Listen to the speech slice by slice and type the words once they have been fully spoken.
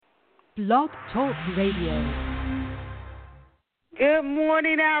Blog Talk Radio. Good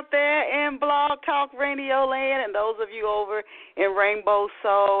morning out there in Blog Talk Radio land, and those of you over in Rainbow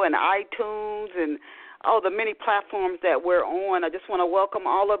Soul and iTunes and the many platforms that we're on. I just want to welcome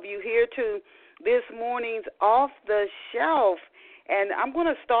all of you here to this morning's Off the Shelf. And I'm going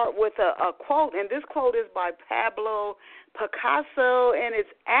to start with a quote, and this quote is by Pablo Picasso, and its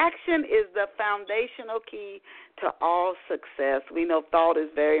action is the foundational key to all success. We know thought is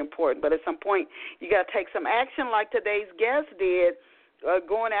very important, but at some point you got to take some action like today's guest did,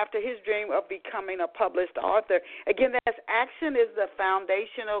 going after his dream of becoming a published author. Again, that's action is the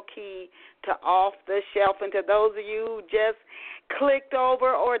foundational key to Off the Shelf. And to those of you who just clicked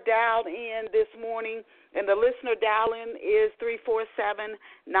over or dialed in this morning, and the listener dial-in is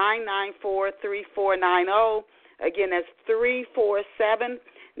 347-994-3490. Again, that's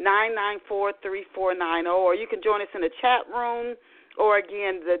 347-994-3490. Or you can join us in the chat room, or,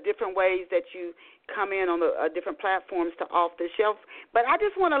 again, the different ways that you come in on the different platforms to Off the Shelf. But I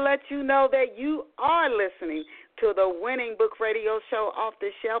just want to let you know that you are listening to the winning book radio show Off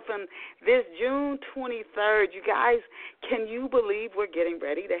the Shelf. And this June 23rd, you guys, can you believe we're getting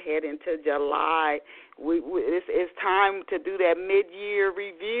ready to head into July? It's time to do that mid-year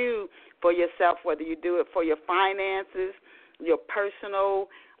review for yourself, whether you do it for your finances, your personal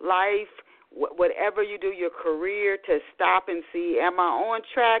life, whatever you do, your career, to stop and see, am I on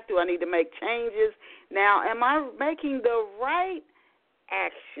track? Do I need to make changes? Now, am I making the right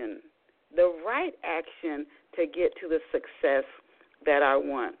action to get to the success that I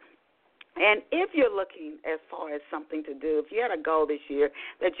want? And if you're looking as far as something to do, if you had a goal this year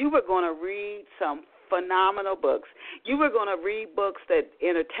that you were going to read some phenomenal books, you were going to read books that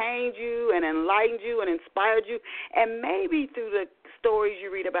entertained you and enlightened you and inspired you, and maybe through the stories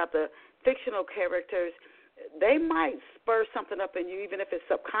you read about the fictional characters, they might spur something up in you, even if it's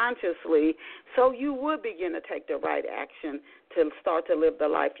subconsciously, so you would begin to take the right action to start to live the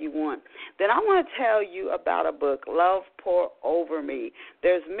life you want. Then I want to tell you about a book, Love Pour Over Me.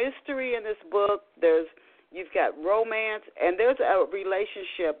 There's mystery in this book. You've got romance, and there's a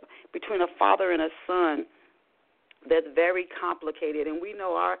relationship between a father and a son that's very complicated. And we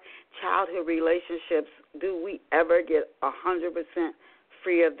know our childhood relationships, do we ever get 100%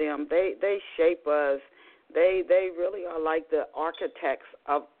 free of them? They shape us. They really are like the architects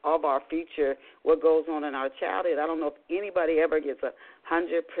of our future, what goes on in our childhood. I don't know if anybody ever gets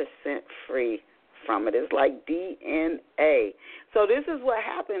 100% free from it. It's like DNA. So this is what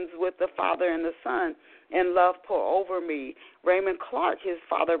happens with the father and the son in Love Pour Over Me. Raymond Clark, his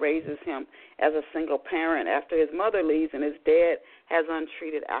father raises him as a single parent after his mother leaves and his dad has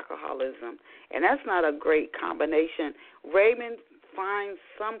untreated alcoholism. And that's not a great combination. Raymond finds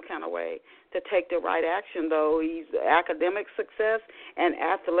some kind of way to take the right action, though. He's academic success and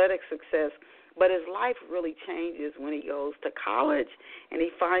athletic success. But his life really changes when he goes to college and he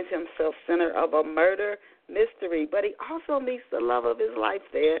finds himself center of a murder mystery. But he also meets the love of his life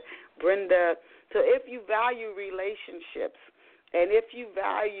there, Brenda. So if you value relationships and if you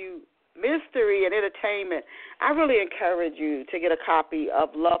value mystery and entertainment, I really encourage you to get a copy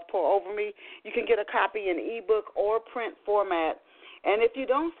of Love Pour Over Me. You can get a copy in ebook or print format. And if you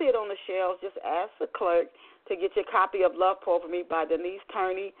don't see it on the shelves, just ask the clerk to get your copy of Love Pour Over Me by Denise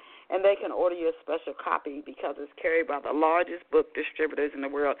Turney, and they can order you a special copy because it's carried by the largest book distributors in the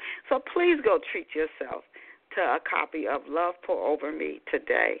world. So please go treat yourself to a copy of Love Pour Over Me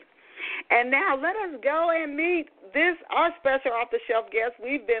today. And now let us go and meet our special off-the-shelf guest.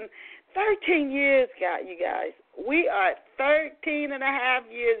 We've been 13 years, you guys. We are 13 and a half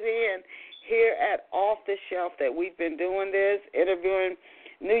years in here at Off the Shelf that we've been doing this, interviewing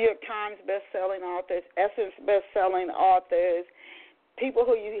New York Times best-selling authors, Essence best-selling authors, people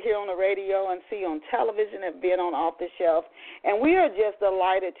who you hear on the radio and see on television have been on Off the Shelf. And we are just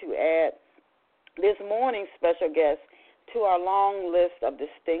delighted to add this morning's special guest to our long list of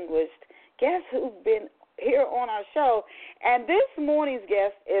distinguished guests who've been here on our show. And this morning's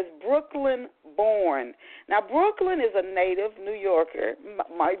guest is Brooklen Borne. Now, Brooklen is a native New Yorker.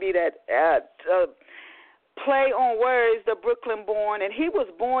 Might be that play on words, the Brooklen Borne. And he was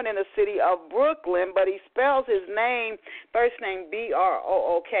born in the city of Brooklyn, but he spells his name, first name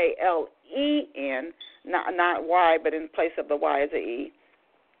Brooklen, not Y, but in place of the Y is an E.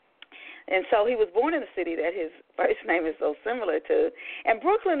 And so he was born in a city that his first name is so similar to. And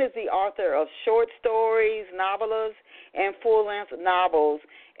Brooklen is the author of short stories, novellas, and full-length novels.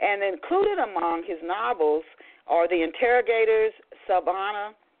 And included among his novels are The Interrogators,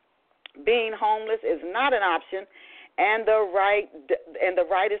 Savannah, Being Homeless is Not an Option, and the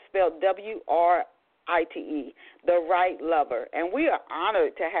right is spelled ITE, The Right Lover. And we are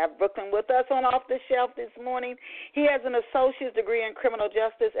honored to have Brooklen with us on Off the Shelf this morning. He has an associate's degree in criminal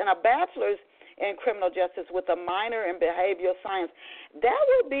justice and a bachelor's in criminal justice with a minor in behavioral science. That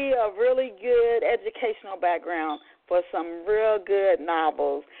would be a really good educational background for some real good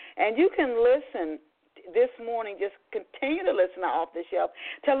novels. And you can listen this morning, just continue to listen to Off the Shelf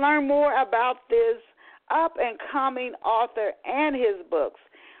to learn more about this up-and-coming author and his books.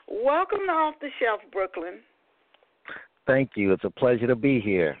 Welcome to Off the Shelf, Brooklen. Thank you. It's a pleasure to be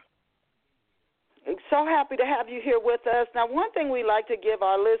here. So happy to have you here with us. Now, one thing we like to give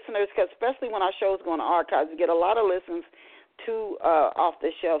our listeners, because especially when our shows go on archives, we get a lot of listens to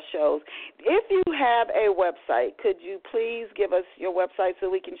off-the-shelf shows. If you have a website, could you please give us your website so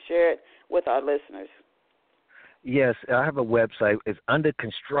we can share it with our listeners? Yes, I have a website. It's under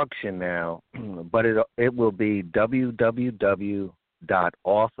construction now, but it will be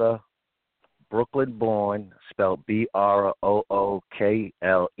www.author.Brooklen Borne, spelled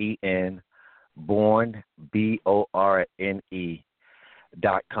Brooklen, Borne,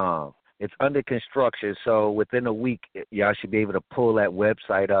 BORNE.com. It's under construction, so within a week, y'all should be able to pull that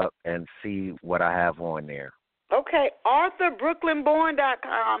website up and see what I have on there. Okay,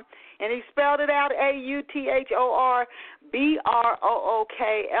 AuthorBrooklenBorne.com, and he spelled it out,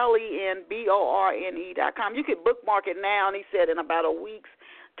 AuthorBrooklenBorne.com. You could bookmark it now, and he said in about a week's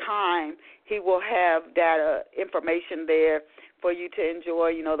time he will have data information there for you to enjoy,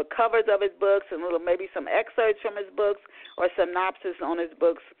 you know, the covers of his books and maybe some excerpts from his books or synopsis on his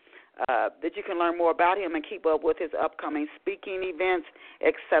books that you can learn more about him and keep up with his upcoming speaking events,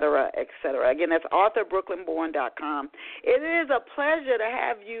 et cetera, et cetera. Again, that's AuthorBrooklenBorne.com. It is a pleasure to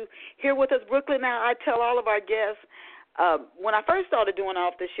have you here with us, Brooklen. Now, I tell all of our guests, when I first started doing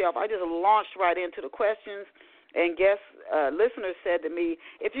Off the Shelf, I just launched right into the questions, and listeners said to me,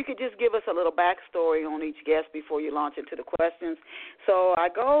 if you could just give us a little backstory on each guest before you launch into the questions. So I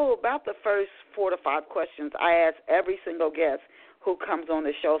go about the first 4 to 5 questions. I ask every single guest who comes on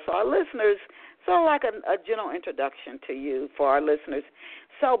the show. So our listeners, sort of like a general introduction to you for our listeners.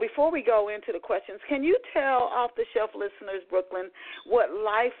 So before we go into the questions, can you tell off-the-shelf listeners, Brooklen, what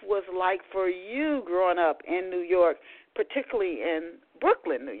life was like for you growing up in New York, particularly in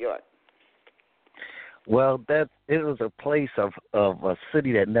Brooklyn, New York? Well, it was a place of a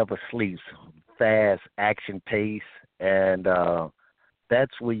city that never sleeps, fast, action pace, and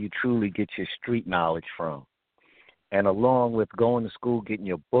that's where you truly get your street knowledge from. And along with going to school, getting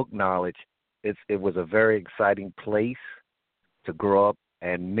your book knowledge, it was a very exciting place to grow up,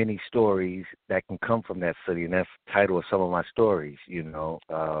 and many stories that can come from that city. And that's the title of some of my stories, you know.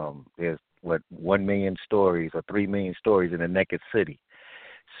 There's, 1 million stories or 3 million stories in a naked city.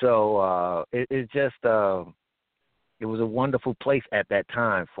 So it was a wonderful place at that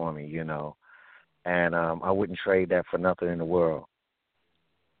time for me, you know. And I wouldn't trade that for nothing in the world.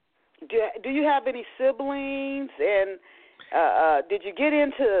 Do you have any siblings, and did you get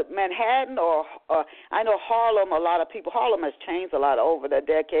into Manhattan or I know Harlem, Harlem has changed a lot over the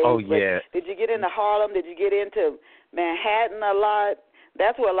decades. Oh, yeah. Did you get into Harlem? Did you get into Manhattan a lot?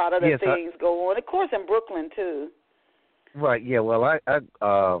 That's where a lot of the things go on. Of course, in Brooklyn, too. Right, yeah. Well, I have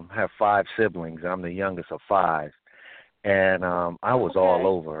 5 siblings. I'm the youngest of 5. And I was all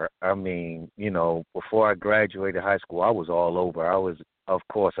over. I mean, you know, before I graduated high school, I was all over. I was, of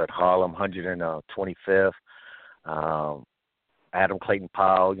course, at Harlem, 125th, Adam Clayton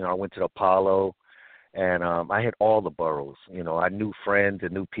Powell. You know, I went to the Apollo, and I hit all the boroughs. You know, I knew friends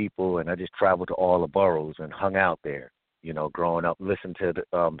and knew people, and I just traveled to all the boroughs and hung out there, you know, growing up, listened to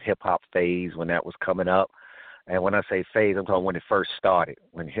the hip-hop phase when that was coming up. And when I say phase, I'm talking when it first started,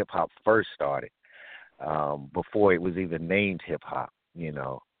 when hip-hop first started, before it was even named hip-hop, you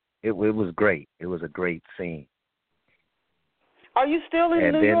know. It was great. It was a great scene. Are you still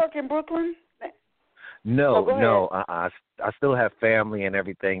in New York, in Brooklyn? No. I still have family and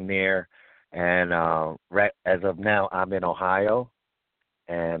everything there. And as of now, I'm in Ohio,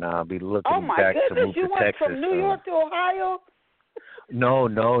 and I'll be looking back to move to Texas. Oh, my goodness, you went from New York to Ohio? No.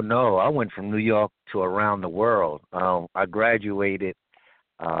 I went from New York to around the world. I graduated,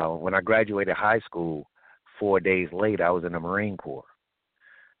 when I graduated high school, 4 days later, I was in the Marine Corps.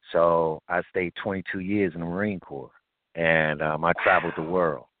 So I stayed 22 years in the Marine Corps, and I traveled the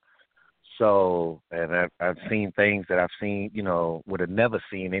world. So, and I've seen things that I've seen, you know, would have never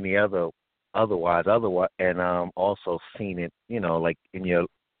seen otherwise, and also seen it, you know, like in your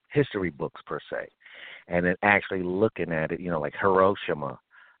history books per se. And then actually looking at it, you know, like Hiroshima,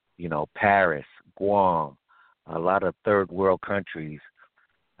 you know, Paris, Guam, a lot of third world countries,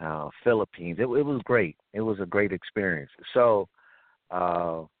 Philippines. It was great. It was a great experience. So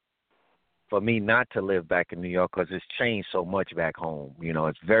for me not to live back in New York because it's changed so much back home. You know,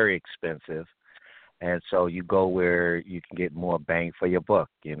 it's very expensive. And so you go where you can get more bang for your buck.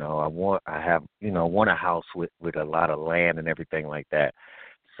 You know, I want a house with a lot of land and everything like that.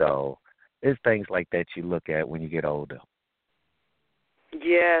 So it's things like that you look at when you get older.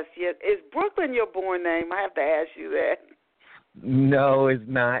 Yes, yes. Is Brooklen your born name? I have to ask you that. No, it's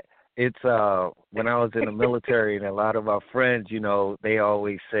not. It's when I was in the military, and a lot of our friends, you know, they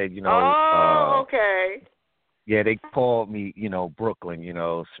always said, you know, okay. Yeah, they called me, you know, Brooklen, you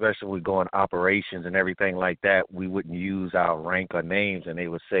know, especially when we go on operations and everything like that. We wouldn't use our rank or names, and they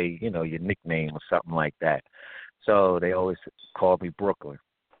would say, you know, your nickname or something like that. So they always called me Brooklen.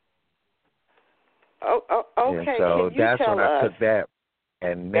 Oh, okay. And so that's when I took that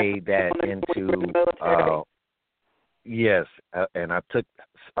and made that into, yes, and I took,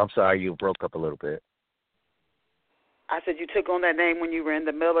 I'm sorry, you broke up a little bit. I said you took on that name when you were in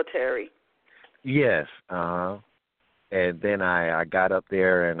the military. Yes, and then I got up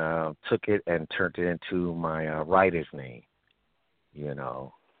there and took it and turned it into my writer's name, you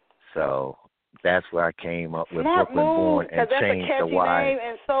know. So that's where I came up with Smart Brooklen move, Borne and changed the Y. Name,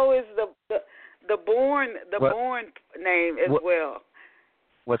 and so is the Borne name as well.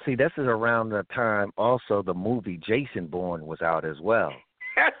 Well, see, this is around the time also the movie Jason Bourne was out as well.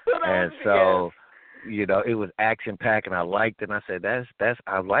 That's what and so. Yes. You know, it was action packed, and I liked it. And I said,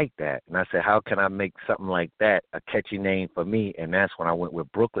 I like that. And I said, how can I make something like that a catchy name for me? And that's when I went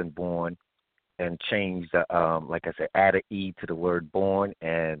with Brooklen Borne and changed the, like I said, add an E to the word born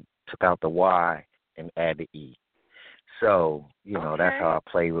and took out the Y and add the E. So, you know, that's how I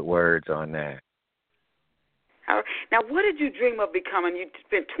play with words on that. Now, what did you dream of becoming? You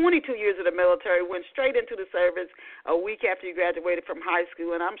spent 22 years in the military, went straight into the service a week after you graduated from high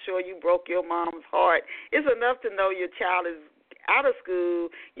school, and I'm sure you broke your mom's heart. It's enough to know your child is out of school,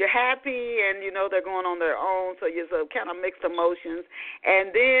 you're happy, and you know they're going on their own, so you're kind of mixed emotions.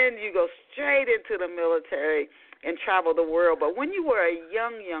 And then you go straight into the military and travel the world. But when you were a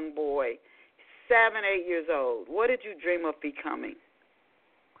young boy, 7, 8 years old, what did you dream of becoming?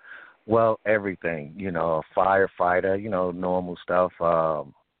 Well, everything, you know, a firefighter, you know, normal stuff.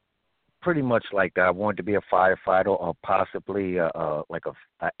 Pretty much like that. I wanted to be a firefighter or possibly like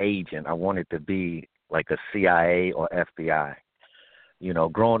a agent. I wanted to be like a CIA or FBI. You know,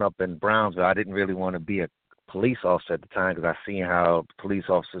 growing up in Brownsville, I didn't really want to be a police officer at the time because I seen how police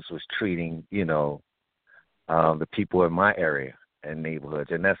officers was treating, you know, the people in my area and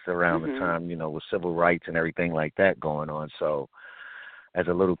neighborhoods. And that's around the time, you know, with civil rights and everything like that going on. So as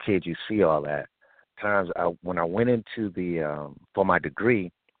a little kid, you see all that. When I went into for my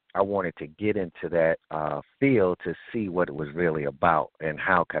degree, I wanted to get into that field to see what it was really about and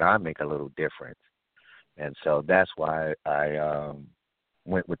how could I make a little difference. And so that's why I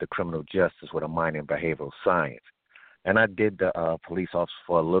went with the criminal justice with a minor in behavioral science. And I did the police officer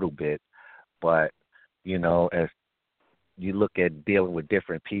for a little bit, but, you know, as you look at dealing with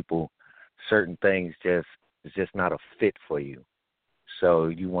different people, certain things is just not a fit for you. So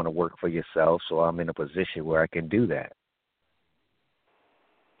you want to work for yourself, so I'm in a position where I can do that.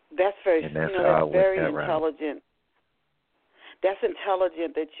 That's very intelligent. That's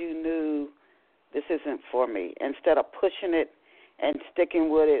intelligent that you knew this isn't for me. Instead of pushing it and sticking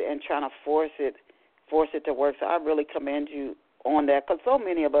with it and trying to force it to work. So I really commend you on that because so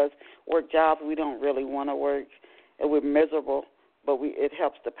many of us work jobs we don't really want to work and we're miserable, but it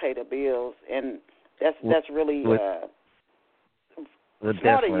helps to pay the bills, and that's really.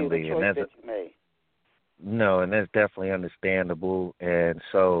 Definitely, and that's and that's definitely understandable. And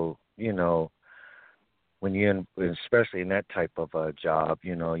so, you know, when you're especially in that type of job,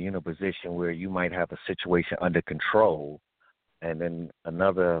 you know, you're in a position where you might have a situation under control, and then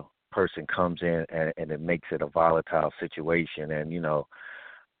another person comes in and it makes it a volatile situation. And, you know,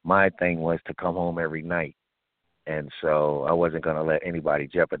 my thing was to come home every night. And so I wasn't going to let anybody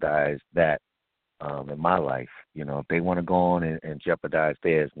jeopardize that. In my life, you know, if they want to go on and jeopardize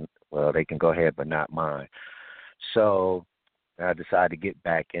theirs, well, they can go ahead, but not mine. So I decided to get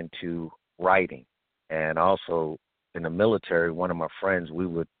back into writing. And also in the military, one of my friends,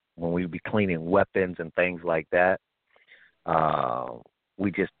 when we would be cleaning weapons and things like that,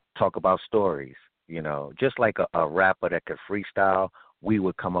 we just talk about stories, you know, just like a rapper that could freestyle. We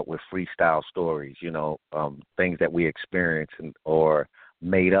would come up with freestyle stories, you know, things that we experienced or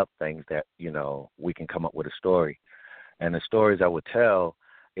made up things that, you know, we can come up with a story. And the stories I would tell,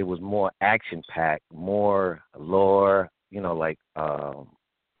 it was more action-packed, more lore, you know, like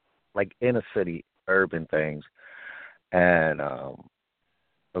inner city, urban things. And a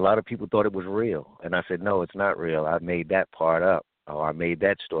lot of people thought it was real. And I said, no, it's not real. I made that part up, or I made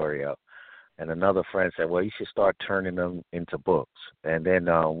that story up. And another friend said, well, you should start turning them into books. And then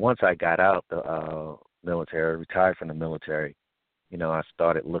once I got out the military, retired from the military, I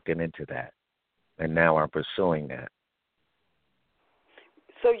started looking into that. And now I'm pursuing that.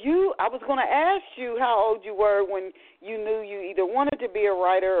 So I was going to ask you how old you were when you knew you either wanted to be a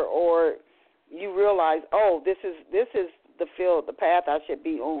writer or you realized, oh, this is the field, the path I should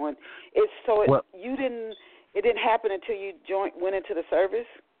be on. It didn't happen until you went into the service?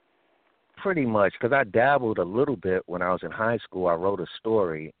 Pretty much, because I dabbled a little bit when I was in high school. I wrote a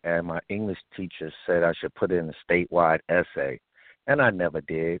story, and my English teacher said I should put it in a statewide essay, and I never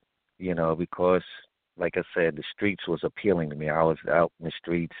did, because, like I said, the streets was appealing to me. I was out in the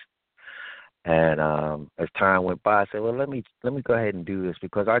streets, and as time went by, I said, well, let me go ahead and do this,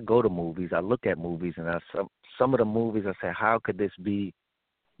 because I go to movies, I look at movies, and some of the movies I say, how could this be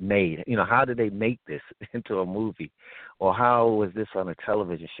made? How did they make this into a movie, or how was this on a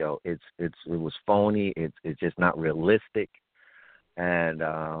television show? It was phony. It's just not realistic. And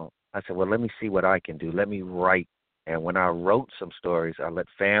I said, well, let me see what I can do. Let me write. And when I wrote some stories, I let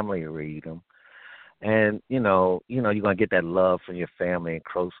family read them. And you're gonna get that love from your family and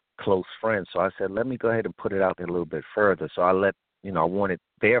close friends. So I said, let me go ahead and put it out there a little bit further. So I wanted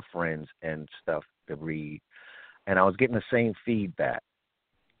their friends and stuff to read, and I was getting the same feedback.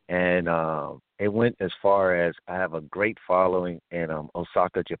 And it went as far as I have a great following in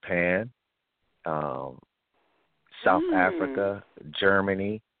Osaka, Japan, South Africa,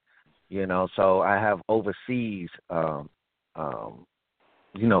 Germany, so I have overseas, fans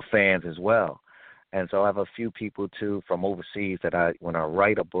as well. And so I have a few people, too, from overseas that when I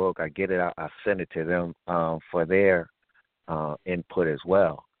write a book, I get it out, I send it to them for their input as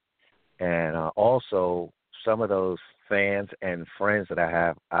well. And also some of those fans and friends that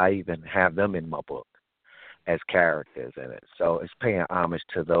I even have them in my book as characters in it. So it's paying homage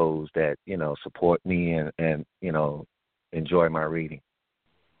to those that, support me and enjoy my reading.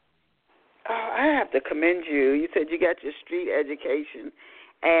 Oh, I have to commend you. You said you got your street education,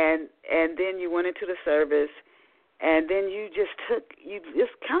 and then you went into the service, and then you just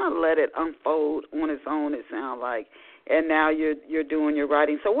kind of let it unfold on its own, it sounds like, and now you're doing your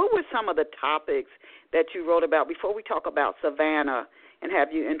writing. So what were some of the topics that you wrote about? Before we talk about Savannah and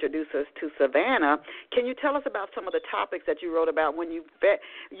have you introduce us to Savannah, can you tell us about some of the topics that you wrote about when you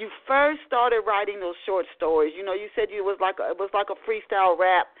first started writing those short stories? You said it was like a freestyle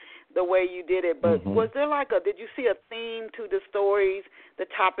rap the way you did it, but was there did you see a theme to the stories, the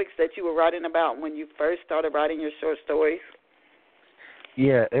topics that you were writing about when you first started writing your short stories?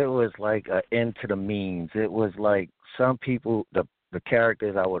 Yeah, it was like an end to the means. It was like some people, the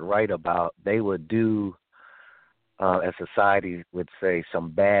characters I would write about, they would do, as society would say,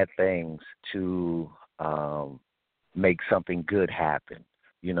 some bad things to make something good happen.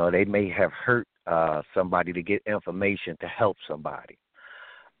 They may have hurt somebody to get information to help somebody.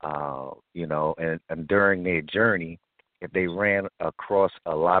 And during their journey, if they ran across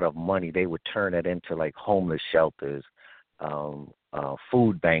a lot of money, they would turn it into like homeless shelters,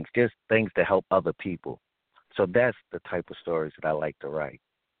 food banks, just things to help other people. So that's the type of stories that I like to write.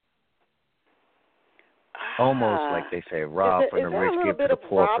 Almost like they say, rob from the rich, give to the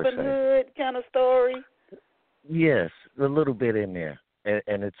poor. Is that a little bit of Robin Hood kind of story? Yes, a little bit in there.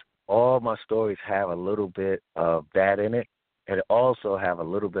 And it's all my stories have a little bit of that in it. And it also have a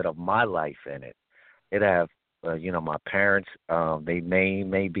little bit of my life in it. It have, my parents, their name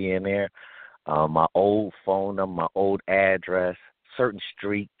may be in there, my old phone number, my old address, certain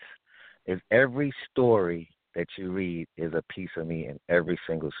streets. Is every story that you read is a piece of me in every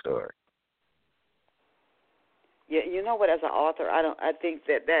single story. Yeah, you know what? As an author, I think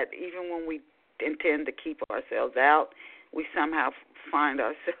that even when we intend to keep ourselves out, we somehow find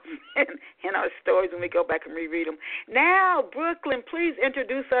ourselves in our stories when we go back and reread them. Now, Brooklen, please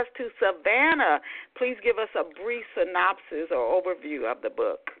introduce us to Savannah. Please give us a brief synopsis or overview of the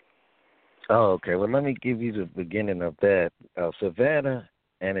book. Oh, okay. Well, let me give you the beginning of that. Savannah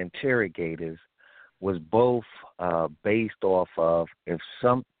and Interrogators was both based off of if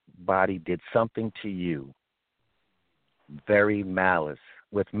somebody did something to you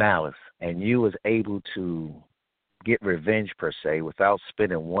with malice, and you was able to get revenge, per se, without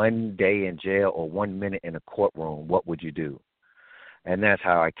spending 1 day in jail or 1 minute in a courtroom, what would you do? And that's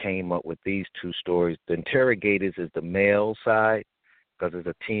how I came up with these two stories. The Interrogators is the male side, because it's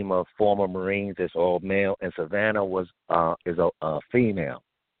a team of former Marines that's all male, and Savannah is a female.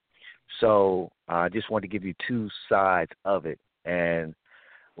 So I just want to give you two sides of it. And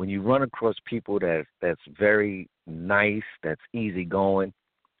when you run across people that's very nice, that's easygoing,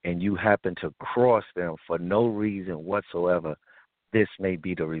 and you happen to cross them for no reason whatsoever, this may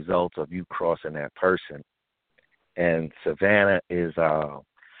be the result of you crossing that person. And Savannah is a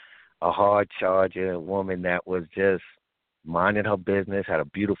hard charger, a woman that was just minding her business, had a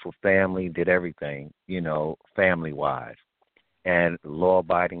beautiful family, did everything, family-wise, and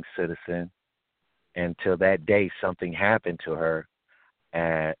law-abiding citizen. Until that day, something happened to her,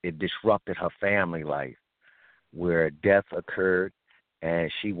 and it disrupted her family life, where death occurred,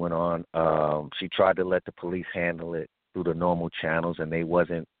 and she went on. She tried to let the police handle it through the normal channels, and they was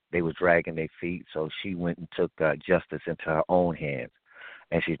dragging their feet. So she went and took justice into her own hands.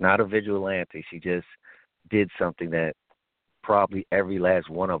 And she's not a vigilante. She just did something that probably every last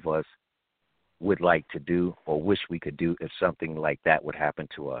one of us would like to do or wish we could do if something like that would happen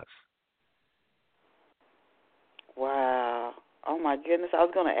to us. Wow. Oh, my goodness. I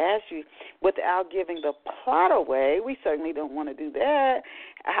was going to ask you, without giving the plot away, we certainly don't want to do that.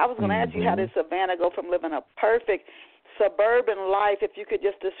 I was going to ask you, how did Savannah go from living a perfect suburban life, if you could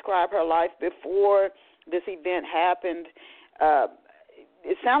just describe her life before this event happened?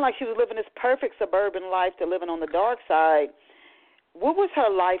 It sounded like she was living this perfect suburban life to living on the dark side. What was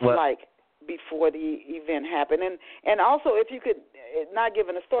her life like before the event happened? And also, if you could, not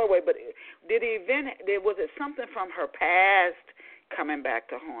giving the story away, but was it something from her past coming back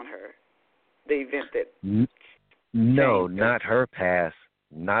to haunt her? The event that No, not her past.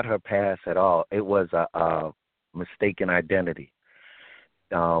 Not her past at all. It was a mistaken identity.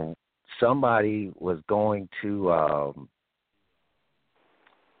 Somebody was going to,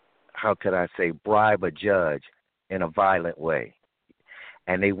 bribe a judge in a violent way,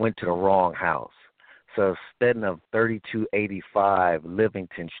 and they went to the wrong house. So instead of 3285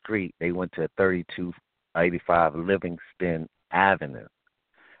 Livingston Street, they went to 3285 Livingston Avenue,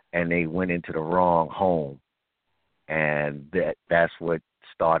 and they went into the wrong home, and that's what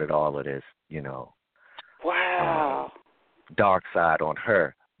started all of this, Wow. Dark side on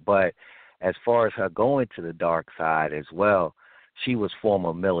her. But as far as her going to the dark side as well, she was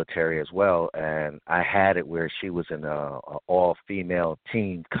former military as well, and I had it where she was in a all-female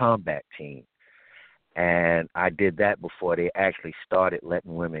team, combat team. And I did that before they actually started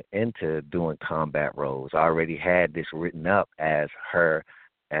letting women into doing combat roles. I already had this written up as her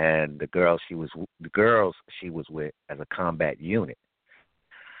and the girls she was with as a combat unit.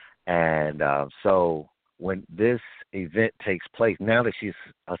 And so when this event takes place, now that she's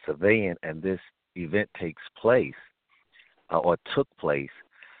a civilian and this event takes place or took place,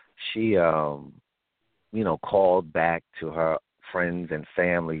 she, called back to her friends and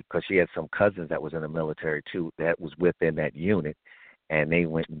family, because she had some cousins that was in the military too that was within that unit, and they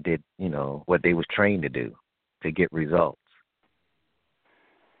went and did what they was trained to do to get results.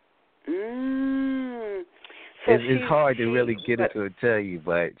 So it's hard to really get into and tell you,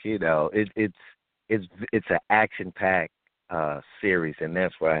 but it's an action-packed series, and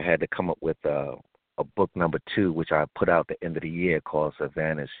that's why I had to come up with a book number 2, which I put out at the end of the year, called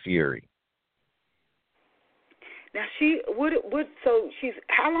Savannah's Fury. Now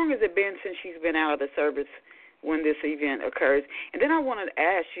how long has it been since she's been out of the service when this event occurs? And then I wanted to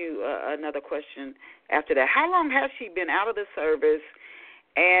ask you another question after that. How long has she been out of the service?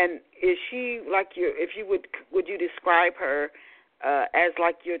 And is she would you describe her as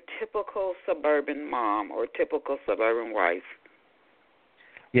like your typical suburban mom or typical suburban wife?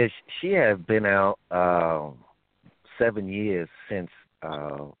 Yes, she has been out 7 years since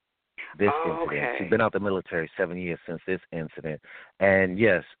this incident. Okay. She's been out the military 7 years since this incident. And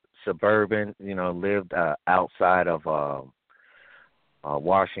yes, suburban, lived outside of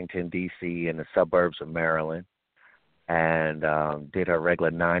Washington, D.C., in the suburbs of Maryland, and did her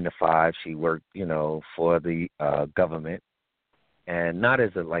regular 9 to 5. She worked, for the government, and not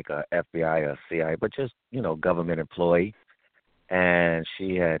as a FBI or CIA, but just, government employee. And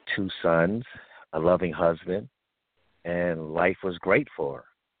she had 2 sons, a loving husband, and life was great for her.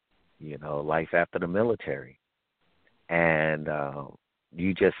 Life after the military. And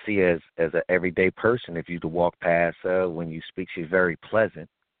you just see her as an everyday person. If you to walk past her, when you speak, she's very pleasant.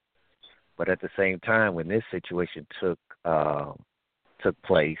 But at the same time, when this situation took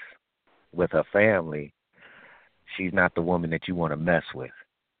place with her family, she's not the woman that you want to mess with.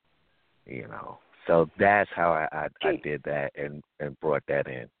 So that's how I did that and brought that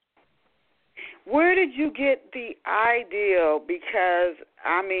in. Where did you get the idea? Because,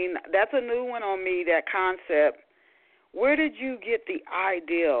 that's a new one on me, that concept. Where did you get the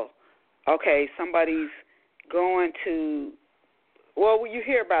idea? Okay, somebody's going to, you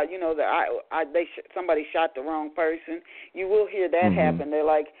hear about, somebody shot the wrong person. You will hear that happen. They're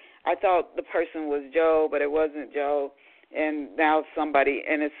like, I thought the person was Joe, but it wasn't Joe, and now somebody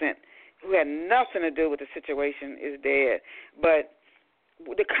innocent who had nothing to do with the situation is dead. But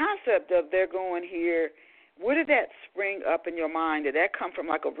the concept of they're going here, where did that spring up in your mind? Did that come from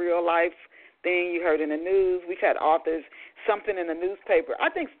like a real life thing you heard in the news? We've had authors, something in the newspaper. I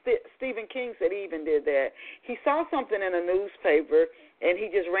think Stephen King said he even did that. He saw something in a newspaper and he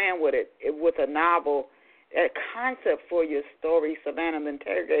just ran with it with a novel. A concept for your story, Savannah and the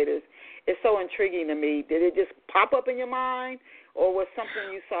Interrogators, is so intriguing to me. Did it just pop up in your mind, or was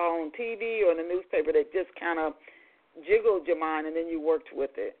something you saw on TV or in the newspaper that just kind of jiggled your mind and then you worked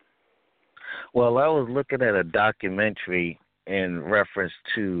with it? Well, I was looking at a documentary in reference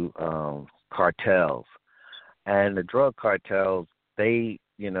to cartels, and the drug cartels, they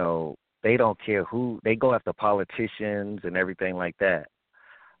don't care who, they go after politicians and everything like that,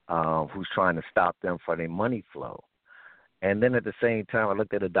 who's trying to stop them for their money flow. And then at the same time, I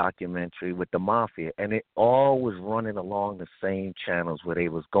looked at a documentary with the mafia, and it all was running along the same channels where they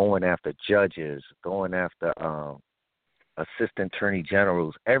was going after judges, going after assistant attorney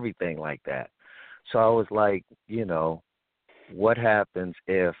generals, everything like that. So I was like, what happens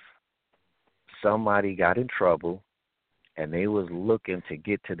if somebody got in trouble and they was looking to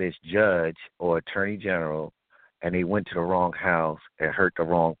get to this judge or attorney general and they went to the wrong house and hurt the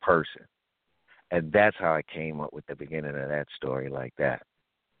wrong person? And that's how I came up with the beginning of that story like that.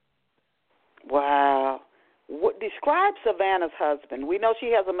 Wow. Describe Savannah's husband. We know she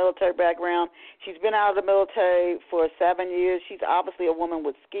has a military background. She's been out of the military for 7 years. She's obviously a woman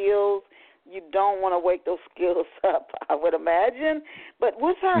with skills. You don't want to wake those skills up, I would imagine. But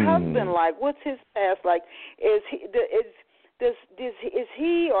what's her husband like? What's his past like? Is he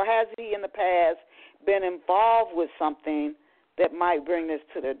or has he in the past been involved with something that might bring this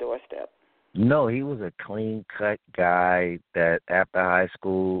to their doorstep? No, he was a clean-cut guy that after high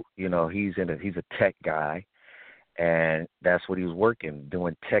school, he's a tech guy, and that's what he was working,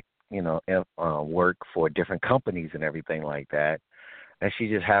 doing tech, work for different companies and everything like that. And she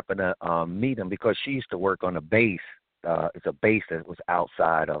just happened to meet him because she used to work on a base. It's a base that was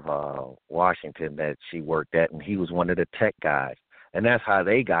outside of Washington that she worked at, and he was one of the tech guys. And that's how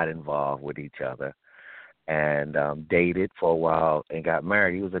they got involved with each other and dated for a while and got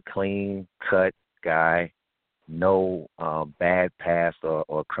married. He was a clean-cut guy, no bad past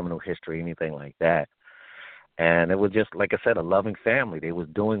or criminal history, anything like that. And it was just, like I said, a loving family. They was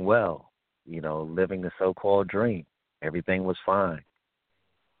doing well, living the so-called dream. Everything was fine.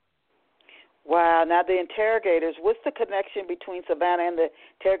 Wow. Now, the Interrogators, what's the connection between Savannah and the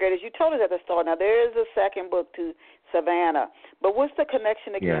Interrogators? You told us at the start. Now, there is a second book to Savannah, but what's the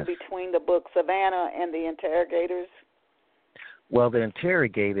connection again between the book Savannah and the Interrogators? Well, the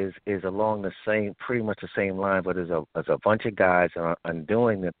Interrogators is along the same, pretty much the same line, but there's a bunch of guys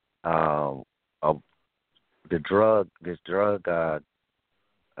undoing this drug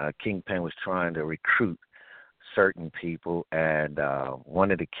kingpin was trying to recruit certain people, and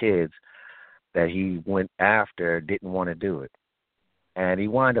one of the kids that he went after didn't want to do it. And he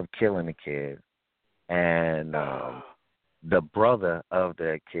wound up killing the kid. And the brother of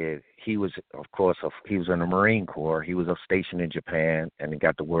that kid, he was, of course, he was in the Marine Corps. He was stationed in Japan, and he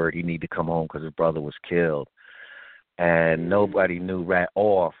got the word he needed to come home because his brother was killed. And nobody knew right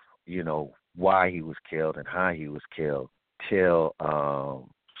off, why he was killed and how he was killed till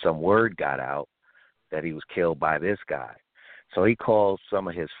some word got out that he was killed by this guy. So he called some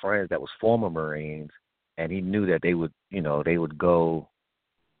of his friends that was former Marines, and he knew that they would go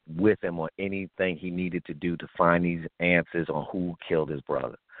with him on anything he needed to do to find these answers on who killed his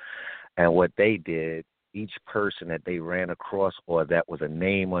brother. And what they did, each person that they ran across or that was a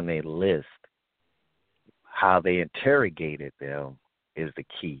name on their list, how they interrogated them is the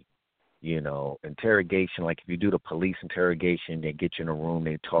key. Interrogation, like if you do the police interrogation, they get you in a room,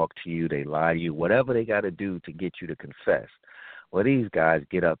 they talk to you, they lie to you, whatever they got to do to get you to confess. Well, these guys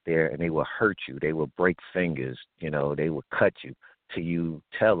get up there and they will hurt you. They will break fingers. They will cut you till you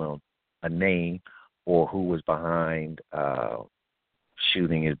tell them a name or who was behind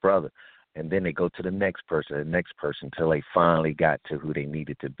shooting his brother. And then they go to the next person till they finally got to who they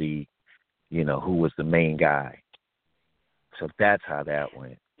needed to be, who was the main guy. So that's how that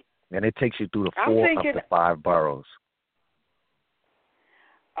went. And it takes you through the 4 up to 5 boroughs.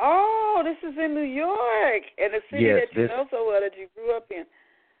 Oh, this is in New York, and a city that you know so well that you grew up in.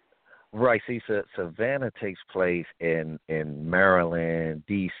 Right. See, Savannah takes place in Maryland,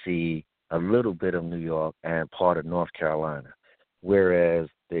 D.C., a little bit of New York, and part of North Carolina, whereas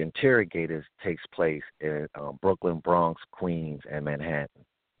the Interrogators takes place in Brooklyn, Bronx, Queens, and Manhattan.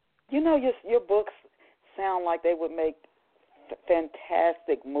 Your books sound like they would make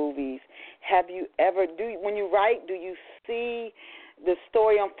fantastic movies. Have you ever, when you write, do you see the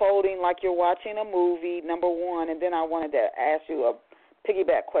story unfolding like you're watching a movie, number one? And then I wanted to ask you a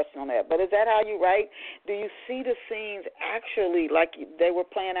piggyback question on that. But is that how you write? Do you see the scenes actually like they were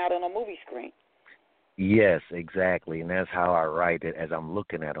playing out on a movie screen? Yes, exactly, and that's how I write it as I'm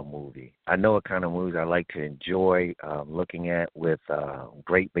looking at a movie. I know what kind of movies I like to enjoy looking at with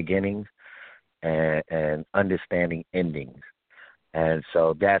great beginnings and understanding endings, and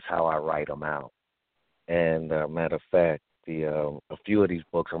so that's how I write them out. And matter of fact, a few of these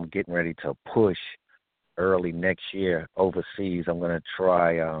books I'm getting ready to push early next year overseas. I'm going to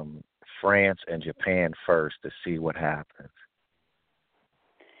try France and Japan first to see what happens.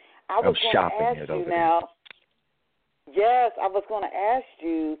 I'm shopping it over now. Yes, I was going to ask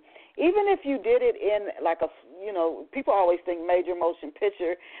you, even if you did it in like people always think major motion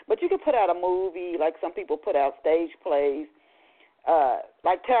picture, but you could put out a movie, like some people put out stage plays,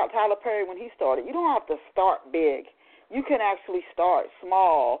 like Tyler Perry when he started. You don't have to start big. You can actually start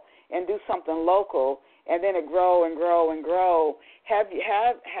small and do something local, and then it grow and grow and grow. Have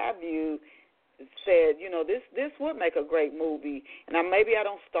you said, this would make a great movie, and maybe I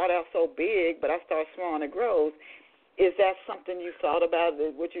don't start out so big, but I start small and it grows. Is that something you thought about,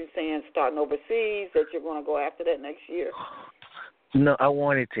 what you're saying, starting overseas, that you're going to go after that next year? No, I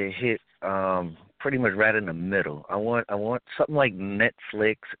wanted to hit pretty much right in the middle. I want something like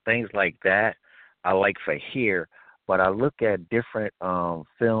Netflix, things like that. I like for here, but I look at different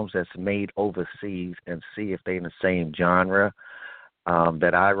films that's made overseas and see if they're in the same genre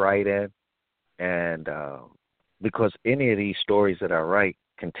that I write in. And because any of these stories that I write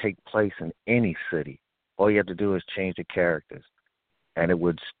can take place in any city. All you have to do is change the characters, and it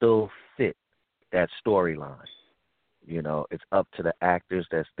would still fit that storyline. It's up to the actors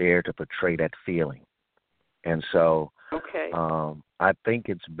that's there to portray that feeling. And so I think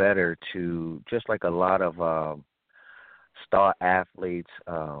it's better to, just like a lot of star athletes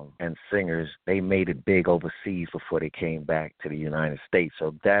and singers, they made it big overseas before they came back to the United States.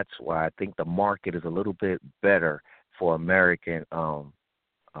 So that's why I think the market is a little bit better for American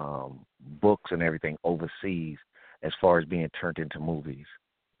books and everything overseas as far as being turned into movies.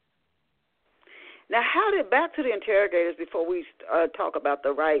 Now, back to the Interrogators before we talk about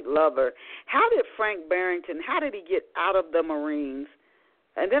The Right Lover, how did Frank Barrington, how did he get out of the Marines?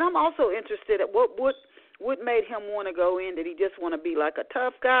 And then I'm also interested in what made him want to go in? Did he just want to be like a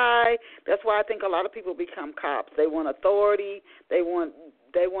tough guy? That's why I think a lot of people become cops. They want authority. They want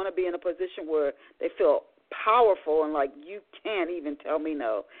to be in a position where they feel powerful and like, you can't even tell me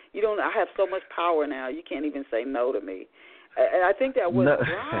no. I have so much power now, you can't even say no to me. And I think that would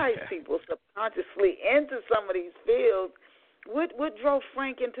drive people subconsciously into some of these fields. What drove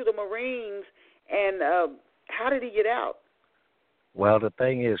Frank into the Marines, and how did he get out? Well, the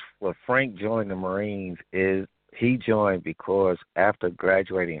thing is, when Frank joined the Marines, is he joined because after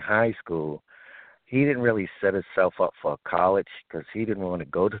graduating high school, he didn't really set himself up for college because he didn't want to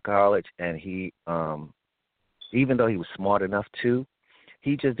go to college, and he, even though he was smart enough to,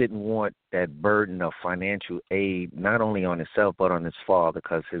 he just didn't want that burden of financial aid, not only on himself but on his father,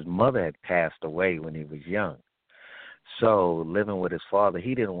 because his mother had passed away when he was young. So living with his father,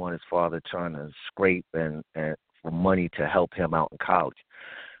 he didn't want his father trying to scrape and for money to help him out in college.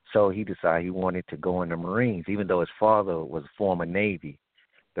 So he decided he wanted to go in the Marines, even though his father was former Navy.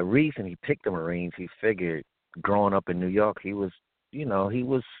 The reason he picked the Marines, he figured growing up in New York, he was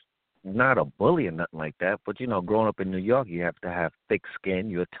not a bully or nothing like that, but, growing up in New York, you have to have thick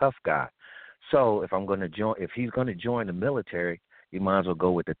skin. You're a tough guy. So if he's going to join the military, you might as well go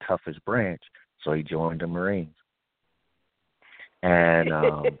with the toughest branch. So he joined the Marines. And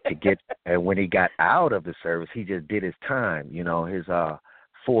and when he got out of the service, he just did his time. His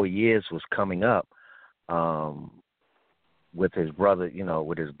 4 years was coming up with his brother,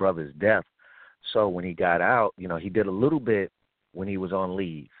 with his brother's death. So when he got out, he did a little bit when he was on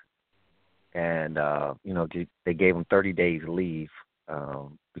leave. And, they gave him 30 days leave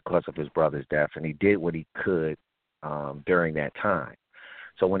because of his brother's death, and he did what he could during that time.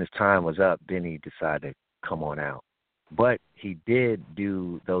 So when his time was up, then he decided to come on out. But he did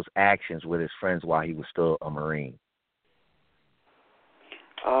do those actions with his friends while he was still a Marine.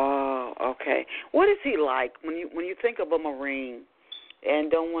 Oh, okay. What is he like when you think of a Marine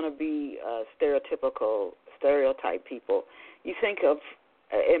and don't want to be stereotype people? You think of,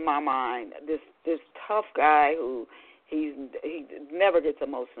 in my mind, this tough guy who he never gets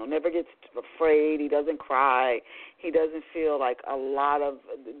emotional, never gets afraid. He doesn't cry. He doesn't feel like a lot of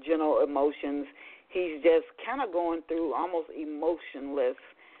general emotions. He's just kind of going through almost emotionless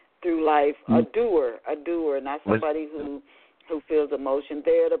through life. A doer, not somebody who feels emotion.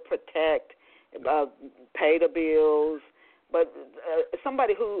 There to protect, pay the bills, But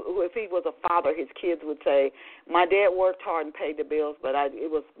somebody who, if he was a father, his kids would say, my dad worked hard and paid the bills, but it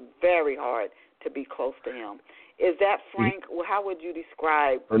was very hard to be close to him. Is that Frank? How would you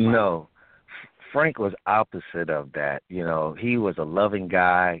describe Frank? No. Frank was opposite of that. You know, he was a loving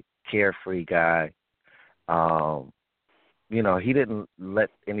guy, carefree guy. You know, he didn't let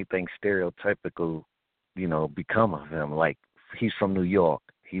anything stereotypical, you know, become of him. Like, he's from New York.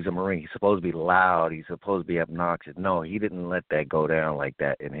 He's a Marine. He's supposed to be loud. He's supposed to be obnoxious. No, he didn't let that go down like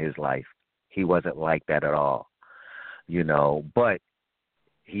that in his life. He wasn't like that at all, you know. But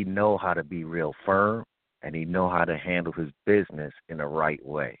he know how to be real firm, and he know how to handle his business in the right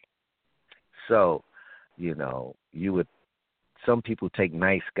way. So, you know, some people take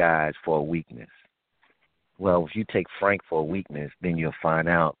nice guys for a weakness. Well, if you take Frank for a weakness, then you'll find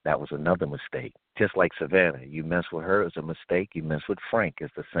out that was another mistake. Just like Savannah, you mess with her, it's a mistake. You mess with Frank,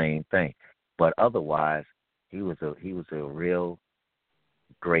 it's the same thing. But otherwise, he was a real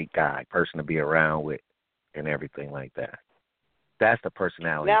great guy, person to be around with, and everything like that. That's the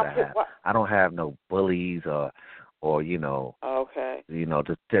personality I have. I don't have no bullies or you know, you know,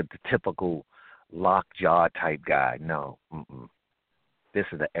 the typical lockjaw type guy. No, this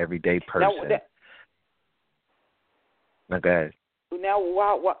is an everyday person. Okay. Now,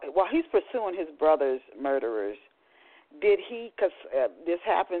 while he's pursuing his brother's murderers, did he? Because this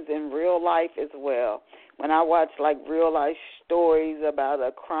happens in real life as well. When I watch like real life stories about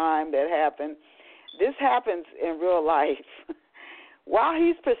a crime that happened, this happens in real life. While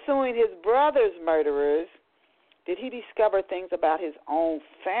he's pursuing his brother's murderers, did he discover things about his own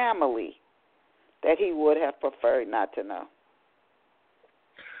family that he would have preferred not to know?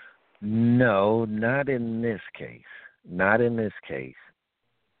 No, not in this case. Not in this case.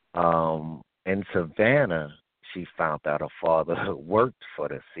 In Savannah, she found out her father worked for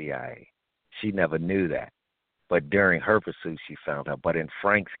the CIA. She never knew that. But during her pursuit, she found out. But in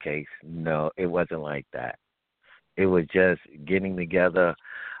Frank's case, no, it wasn't like that. It was just getting together.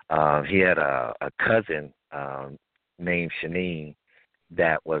 He had a cousin named Shanine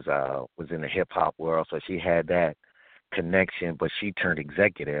that was in the hip-hop world, so she had that connection, but she turned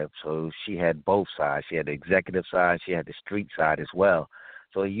executive, so she had both sides. She had the executive side, she had the street side as well.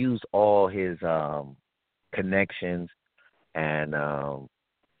 So he used all his connections and to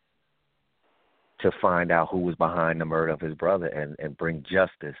find out who was behind the murder of his brother and bring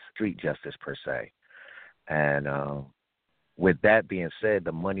justice, street justice per se. And with that being said,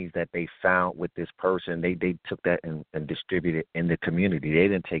 the monies that they found with this person, they took that and distributed in the community. They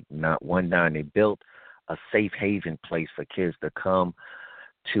didn't take not one dime. They built a safe haven place for kids to come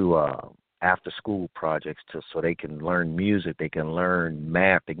to after school projects so they can learn music, they can learn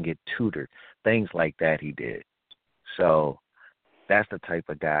math, they can get tutored, things like that he did. So that's the type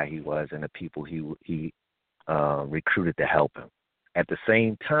of guy he was and the people he recruited to help him. At the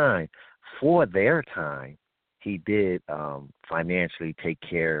same time, for their time, he did financially take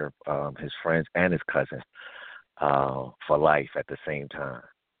care of his friends and his cousins for life at the same time,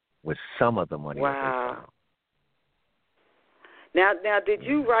 with some of the money that they found. Now, did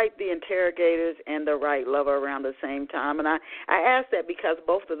you write The Interrogators and The Right Lover around the same time? And I asked that because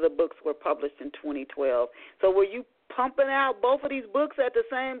both of the books were published in 2012. So were you pumping out both of these books at the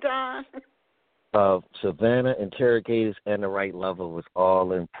same time? Savannah, Interrogators, and The Right Lover was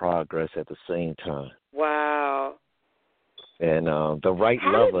all in progress at the same time. Wow. And The Right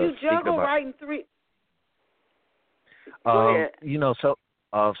Lover... How did you juggle writing three... Go ahead. You know, so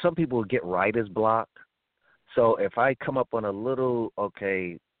some people get writer's block. So if I come up on a little, come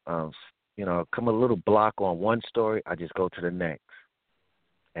a little block on one story, I just go to the next.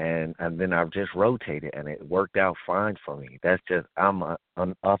 And then I've just rotated, and it worked out fine for me. That's just, I'm an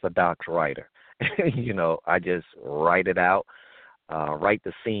unorthodox writer. You know, I just write it out, write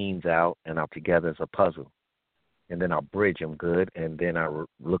the scenes out, and I'll together as a puzzle. And then I'll bridge them good, and then I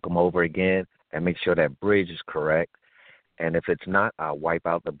look them over again and make sure that bridge is correct. And if it's not, I'll wipe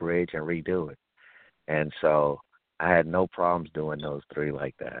out the bridge and redo it. And so I had no problems doing those three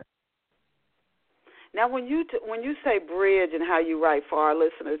like that. Now, when you say bridge and how you write for our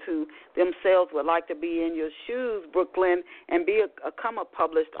listeners who themselves would like to be in your shoes, Brooklen, and become a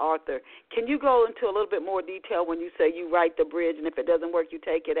published author, can you go into a little bit more detail when you say you write the bridge, and if it doesn't work, you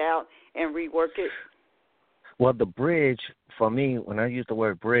take it out and rework it? Well, the bridge, for me, when I use the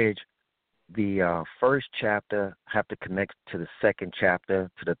word bridge, the first chapter have to connect to the second chapter,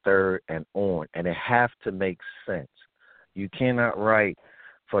 to the third, and on, and it have to make sense. You cannot write,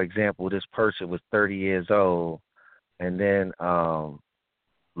 for example, this person was 30 years old, and then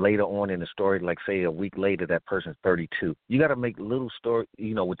later on in the story, like say a week later, that person's 32. You got to make little story,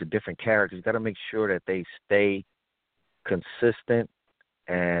 with the different characters. You got to make sure that they stay consistent,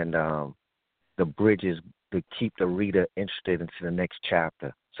 and the bridges to keep the reader interested into the next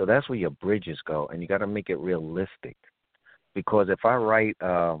chapter. So that's where your bridges go, and you got to make it realistic. Because if I write,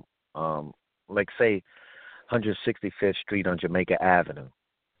 like say, 165th Street on Jamaica Avenue,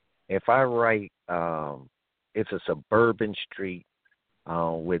 if I write, it's a suburban street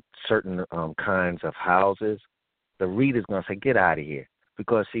with certain kinds of houses, the reader's gonna say, "Get out of here,"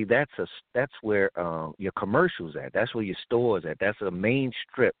 because see, that's where your commercials at. That's where your stores at. That's a main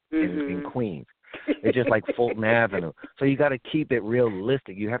strip in Queens. It's just like Fulton Avenue. So you got to keep it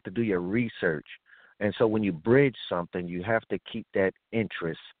realistic. You have to do your research, and so when you bridge something, you have to keep that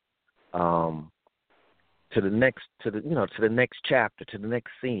interest to the next chapter, to the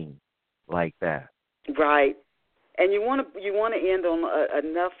next scene, like that. Right. And you want to end on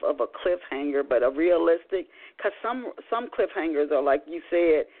enough of a cliffhanger, but a realistic, because some cliffhangers are, like you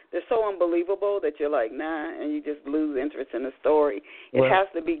said, they're so unbelievable that you're like, nah, and you just lose interest in the story. It has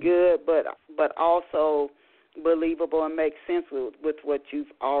to be good, but also believable and make sense with what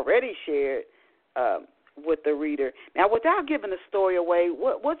you've already shared with the reader. Now, without giving the story away,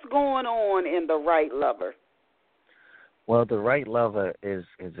 what's going on in The Right Lover? Well, The Right Lover is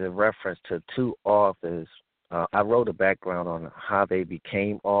a reference to two authors. I wrote a background on how they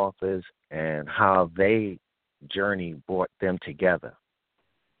became authors and how they journey brought them together.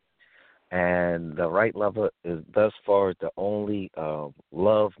 And The Right Lover is thus far the only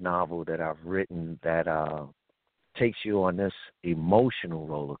love novel that I've written that takes you on this emotional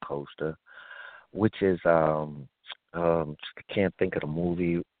roller coaster, which is I can't think of the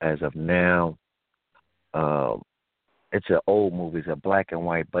movie as of now. It's an old movie, it's a black and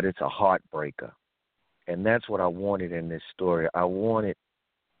white, but it's a heartbreaker. And that's what I wanted in this story. I wrote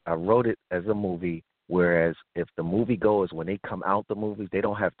it as a movie, whereas if the moviegoers, when they come out the movies, they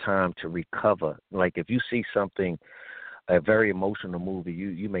don't have time to recover. Like if you see something, a very emotional movie,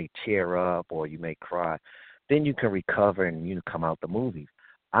 you may tear up or you may cry. Then you can recover and you come out the movies.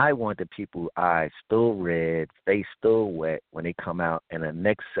 I want the people's eyes still red, face still wet when they come out, and the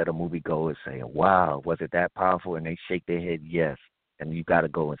next set of moviegoers say, wow, was it that powerful? And they shake their head, yes, and you got to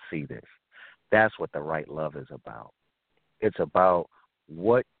go and see this. That's what The Right Love is about. It's about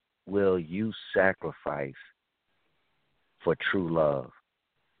what will you sacrifice for true love.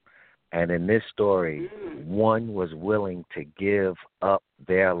 And in this story, one was willing to give up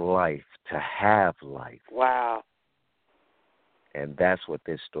their life to have life. Wow. And that's what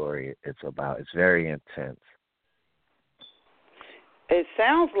this story is about. It's very intense. It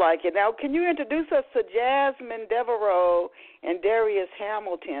sounds like it. Now, can you introduce us to Jasmine Devereaux and Darius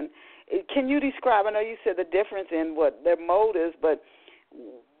Hamilton? Can you describe, I know you said the difference in what their motives, but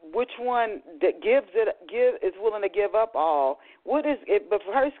which one that is willing to give up all? What is it? But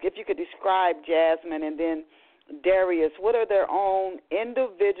first, if you could describe Jasmine and then Darius, what are their own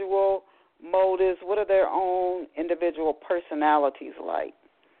individual motives? What are their own individual personalities like?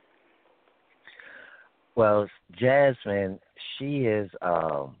 Well, Jasmine, she is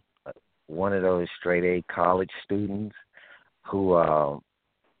one of those straight-A college students who,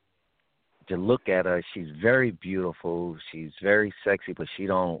 to look at her, she's very beautiful, she's very sexy, but she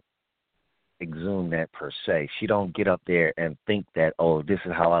don't exude that per se. She don't get up there and think that, oh, this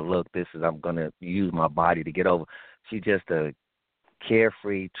is how I look, I'm going to use my body to get over. She's just a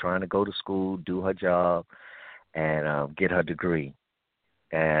carefree, trying to go to school, do her job, and get her degree.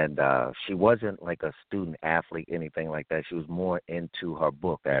 And she wasn't like a student athlete, anything like that. She was more into her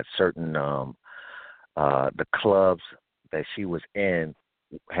book. At certain the clubs that she was in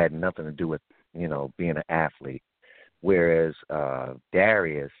had nothing to do with, being an athlete. Whereas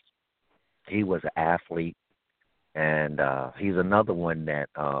Darius, he was an athlete, and he's another one that,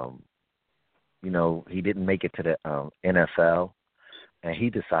 he didn't make it to the NFL, and he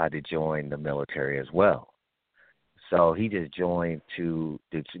decided to join the military as well. So he just joined to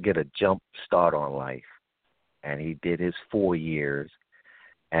get a jump start on life, and he did his 4 years.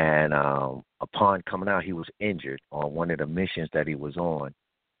 And upon coming out, he was injured on one of the missions that he was on.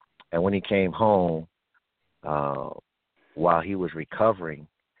 And when he came home, while he was recovering,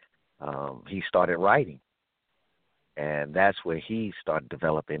 he started writing. And that's where he started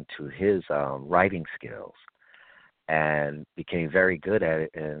developing to his writing skills and became very good at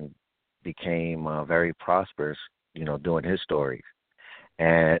it and became very prosperous, doing his stories.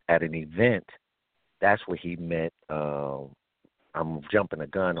 And at an event, that's where he met, I'm jumping the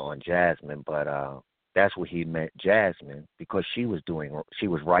gun on Jasmine, but that's where he met Jasmine because she was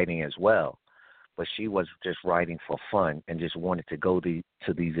writing as well. But she was just writing for fun and just wanted to go to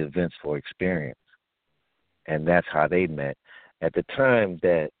these events for experience. And that's how they met. At the time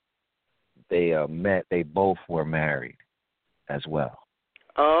that they met, they both were married. as well.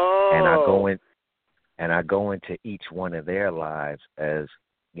 Oh. And I go into each one of their lives as,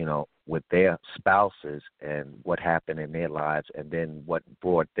 with their spouses and what happened in their lives, and then what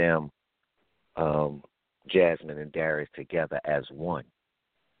brought them, Jasmine and Darius, together as one.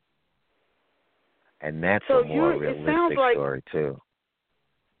 And that's a more realistic story, too.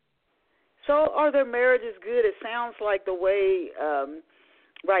 So are their marriages good? It sounds like the way,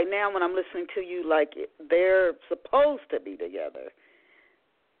 right now when I'm listening to you, like they're supposed to be together.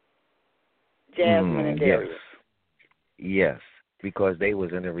 Jasmine and Darius. Yes, because they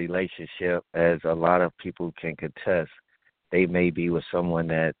was in a relationship, as a lot of people can contest. They may be with someone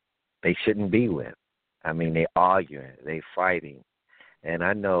that they shouldn't be with. I mean, they arguing, they fighting. And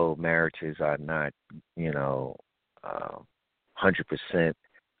I know marriages are not, 100%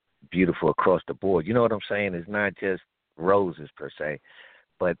 beautiful across the board. You know what I'm saying? It's not just roses per se,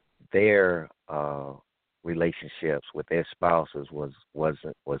 but their relationships with their spouses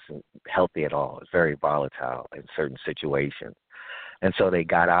wasn't healthy at all. It's very volatile in certain situations, and so they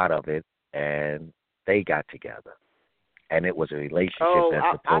got out of it and they got together, and it was a relationship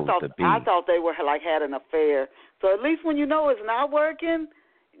that's supposed to be. I thought they were like had an affair. So at least when you know it's not working,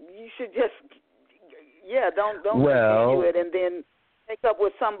 you should just don't continue it and then take up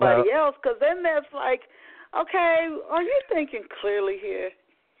with somebody else, because then that's like, okay, are you thinking clearly here?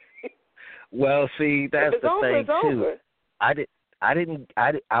 Well, see, that's the thing too. Over.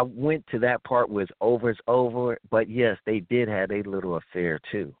 I went to that part where it's over, but yes, they did have a little affair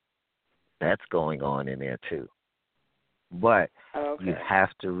too. That's going on in there too. But you have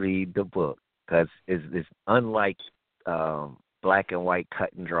to read the book, because it's unlike black and white,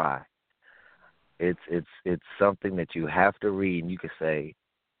 cut and dry. It's something that you have to read, and you can say,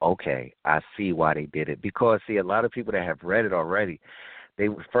 okay, I see why they did it. Because, see, a lot of people that have read it already, they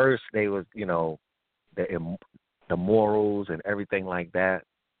was, the morals and everything like that,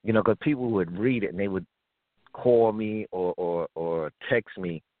 because people would read it and they would call me or text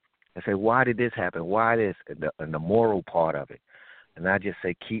me and say, why did this happen? Why this? And the moral part of it. And I just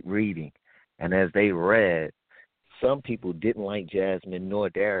say, keep reading. And as they read, some people didn't like Jasmine nor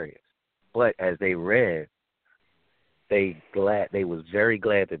Darius. But as they read, they was very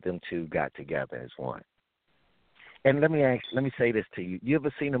glad that them two got together as one. And let me say this to you. You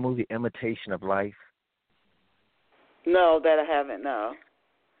ever seen the movie Imitation of Life? No, that I haven't, no.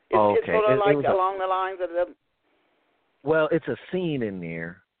 It's sort of like along the lines of the... Well, it's a scene in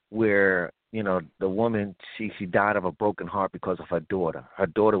there where, the woman, she died of a broken heart because of her daughter. Her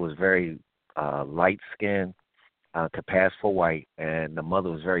daughter was very light-skinned, could pass for white, and the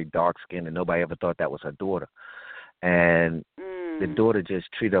mother was very dark-skinned, and nobody ever thought that was her daughter. And the daughter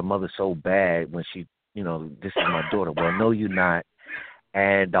just treated her mother so bad when she, this is my daughter. Well, no, you're not.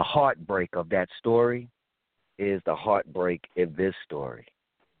 And the heartbreak of that story is the heartbreak in this story.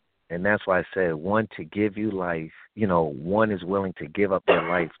 And that's why I said, one, to give you life, one is willing to give up their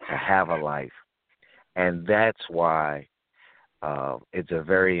life to have a life. And that's why it's a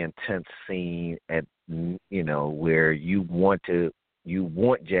very intense scene, and where you want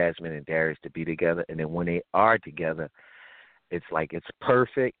Jasmine and Darius to be together, and then when they are together, it's like it's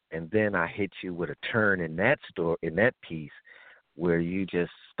perfect. And then I hit you with a turn in that story, in that piece, where you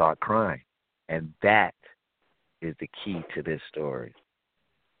just start crying, and that is the key to this story.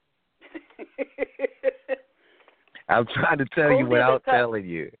 I'm trying to tell you without telling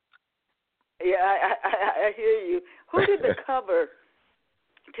you. Yeah, I hear you. Who did the cover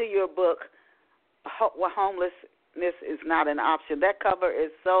to your book, Homelessness is Not an Option? That cover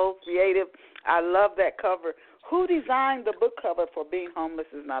is so creative. I love that cover. Who designed the book cover for Being Homeless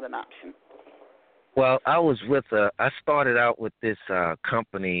is Not an Option? Well, I started out with this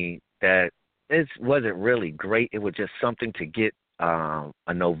company that it wasn't really great. It was just something to get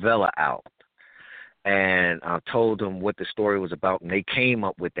a novella out. And I told them what the story was about, and they came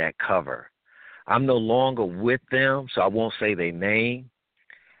up with that cover. I'm no longer with them, so I won't say their name.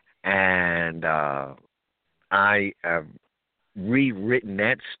 And I have rewritten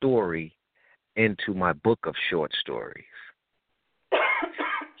that story into my book of short stories.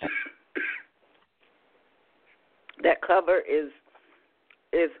 That cover is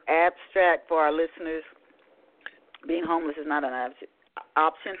abstract for our listeners. Being homeless is not an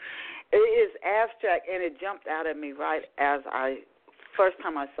option. It is abstract, and it jumped out at me right as first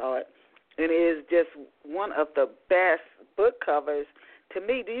time I saw it. And it is just one of the best book covers to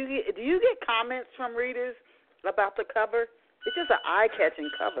me. Do you get comments from readers about the cover? It's just an eye-catching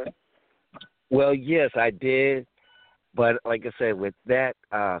cover. Well, yes, I did. But like I said, with that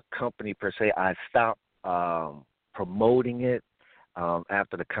company per se, I stopped promoting it.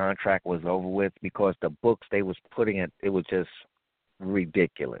 after the contract was over with, because the books they was putting it was just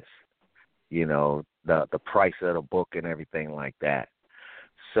ridiculous. You know, the price of the book and everything like that.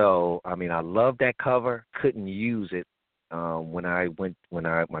 So, I mean, I loved that cover. Couldn't use it when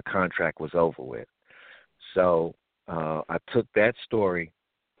my contract was over with. So I took that story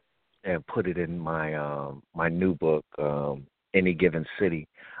and put it in my my new book, Any Given City,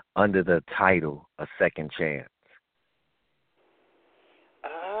 under the title A Second Chance.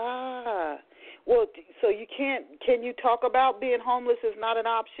 Well, so you can't. Can you talk about being homeless is not an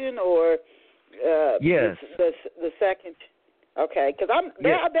option, or yes, the second? Okay, because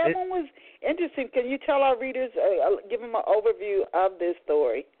that one was interesting. Can you tell our readers, give them an overview of this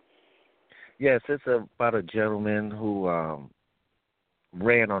story? Yes, it's about a gentleman who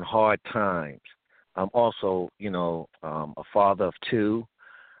ran on hard times. Also, you know, a father of two,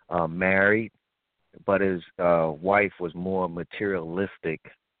 married, but his wife was more materialistic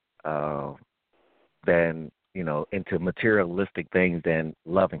than, you know, into materialistic things than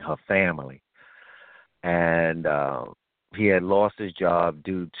loving her family. And he had lost his job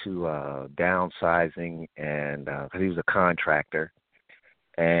due to downsizing, and because he was a contractor,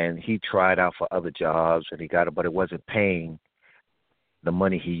 and he tried out for other jobs, and he got it, but it wasn't paying the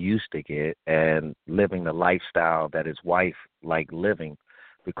money he used to get and living the lifestyle that his wife liked living,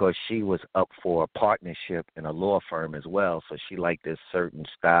 because she was up for a partnership in a law firm as well. So she liked this certain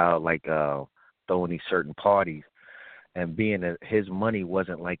style, like throwing these certain parties. And being that his money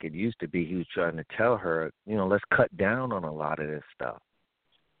wasn't like it used to be, he was trying to tell her, you know, let's cut down on a lot of this stuff.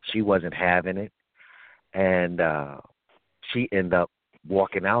 She wasn't having it. And she ended up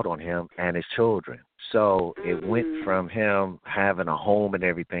walking out on him and his children. So it went from him having a home and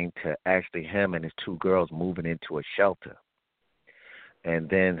everything to actually him and his two girls moving into a shelter. And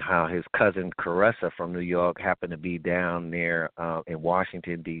then how his cousin Caressa from New York happened to be down there in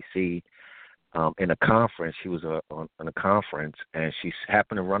Washington, D.C., in a conference. She was on a conference, and she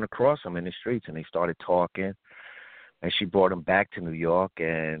happened to run across him in the streets, and they started talking, and she brought him back to New York,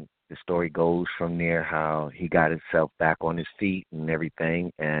 and the story goes from there how he got himself back on his feet and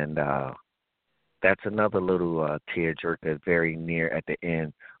everything, and that's another little tearjerker very near at the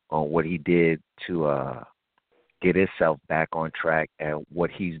end on what he did to get himself back on track and what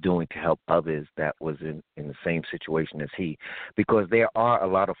he's doing to help others that was in the same situation as he. Because there are a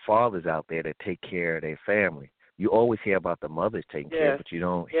lot of fathers out there that take care of their family. You always hear about the mothers taking care, but you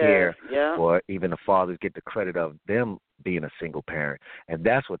don't hear or even the fathers get the credit of them being a single parent. And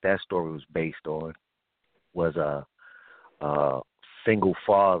that's what that story was based on, was a single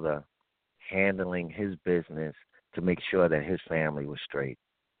father handling his business to make sure that his family was straight.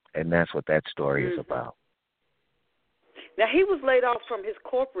 And that's what that story is about. Now, he was laid off from his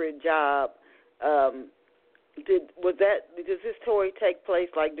corporate job. Does this story take place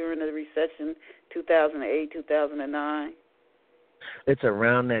like during the recession, 2008, 2009? It's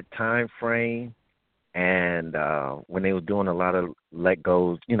around that time frame, and when they were doing a lot of let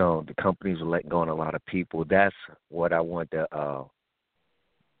goes, you know, the companies were letting go on a lot of people. That's what I want to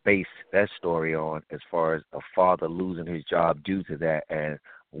base that story on, as far as a father losing his job due to that and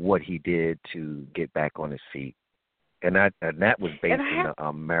what he did to get back on his feet. And that was based in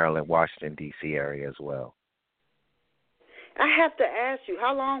the Maryland, Washington, D.C. area as well. I have to ask you,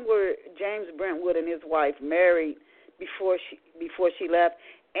 how long were James Brentwood and his wife married before she left?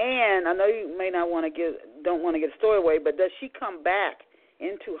 And I know you may don't want to give the story away, but does she come back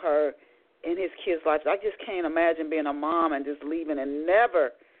into his kids' lives? I just can't imagine being a mom and just leaving and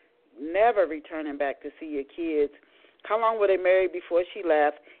never returning back to see your kids. How long were they married before she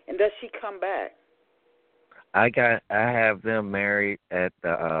left, and does she come back? I have them married at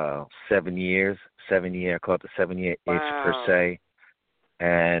 7 years. 7 year, I call it the 7 year itch per se.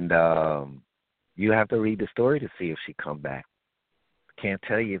 And you have to read the story to see if she come back. Can't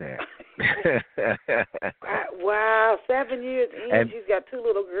tell you that. Wow, 7 years in, and she's got two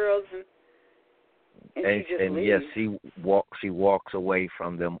little girls, and she just leaves. Yes, she walks away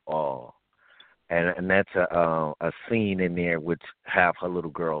from them all. And that's a scene in there which have her little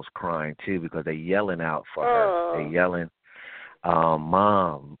girls crying too, because they're yelling out for her. They're yelling,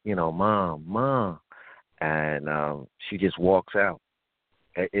 "Mom, you know, mom," and she just walks out.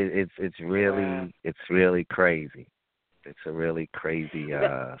 It's really crazy. It's a really crazy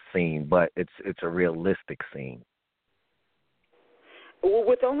scene, but it's a realistic scene. Well,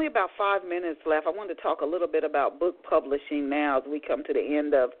 with only about 5 minutes left, I want to talk a little bit about book publishing now as we come to the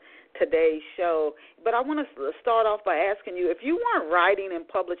end of today's show. But I want to start off by asking you, if you weren't writing and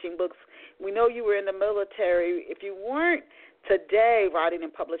publishing books, we know you were in the military. If you weren't today writing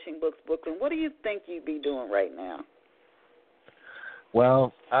and publishing books, Brooklen, what do you think you'd be doing right now?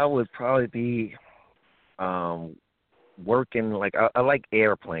 Well, I would probably be working I like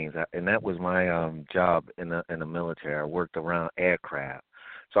airplanes, and that was my job in the military. I worked around aircraft,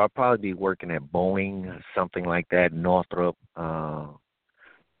 so I'd probably be working at Boeing, something like that, Northrop.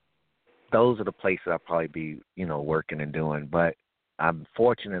 Those are the places I'd probably be, working and doing. But I'm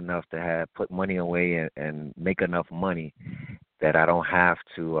fortunate enough to have put money away and make enough money that I don't have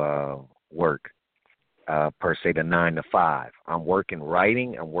to work per se the 9 to 5. I'm working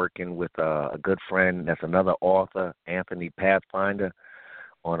writing. I'm working with a good friend that's another author, Anthony Pathfinder,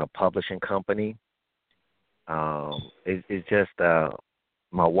 on a publishing company. It's just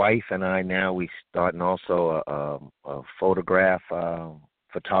my wife and I now we starting also a photograph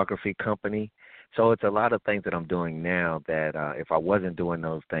photography company. So it's a lot of things that I'm doing now that if I wasn't doing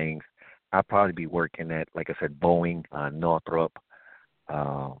those things, I'd probably be working at, like I said, Boeing, Northrop,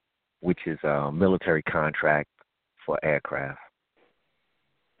 which is a military contract for aircraft.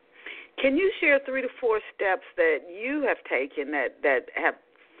 Can you share 3 to 4 steps that you have taken that have,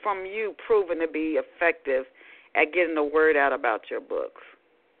 from you, proven to be effective at getting the word out about your books?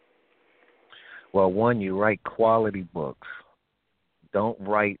 Well, one, you write quality books. Don't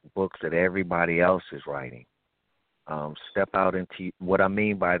write books that everybody else is writing. Step out into what I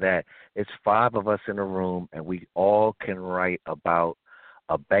mean by that. It's 5 of us in a room, and we all can write about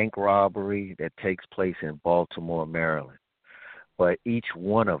a bank robbery that takes place in Baltimore, Maryland. But each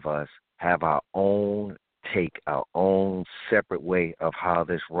one of us have our own take, our own separate way of how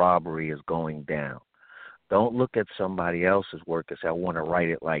this robbery is going down. Don't look at somebody else's work and say, I want to write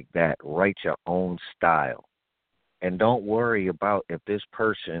it like that. Write your own style. And don't worry about if this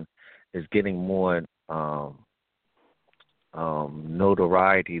person is getting more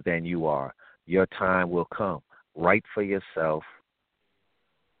notoriety than you are. Your time will come. Write for yourself.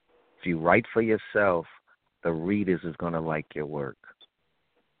 If you write for yourself, the readers is going to like your work.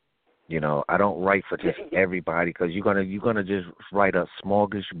 I don't write for just everybody because you're gonna just write a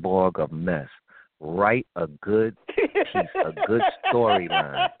smorgasbord of mess. Write a good piece, a good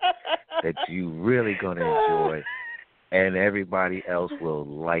storyline that you really gonna enjoy, and everybody else will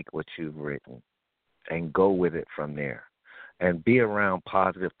like what you've written, and go with it from there. And be around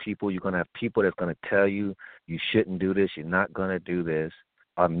positive people. You're gonna have people that's gonna tell you you shouldn't do this, you're not gonna do this,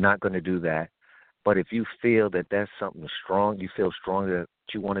 I'm not gonna do that. But if you feel that that's something strong, you feel strong that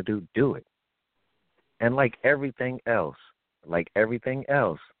you want to do it. And like everything else,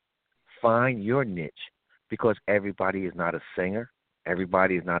 find your niche, because everybody is not a singer,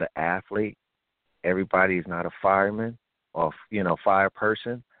 everybody is not an athlete, everybody is not a fireman or fire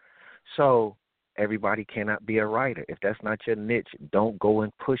person. So everybody cannot be a writer. If that's not your niche, don't go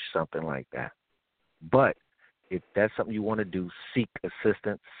and push something like that. But if that's something you want to do, seek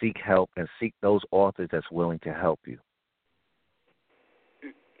assistance, seek help, and seek those authors that's willing to help you.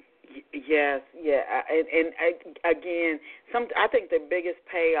 Yes, yeah, again, I think the biggest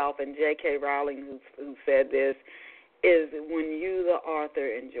payoff, and J.K. Rowling, who said this, is when you, the author,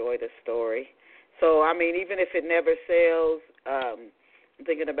 enjoy the story. So, I mean, even if it never sells, I'm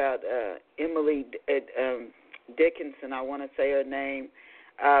thinking about Emily Dickinson, I want to say her name.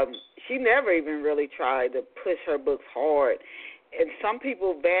 She never even really tried to push her books hard. And some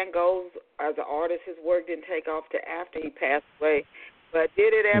people, Van Gogh, as an artist, his work didn't take off till after he passed away. But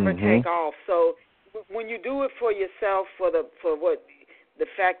did it ever take off? So when you do it for yourself, for the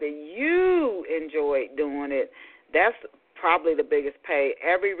fact that you enjoyed doing it, that's probably the biggest pay.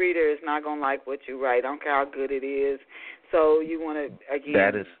 Every reader is not going to like what you write. I don't care how good it is. So you want to,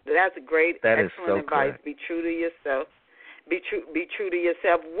 again, that's great, excellent advice. Correct. Be true to yourself. Be true to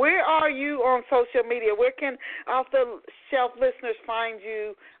yourself. Where are you on social media? Where can Off the Shelf listeners find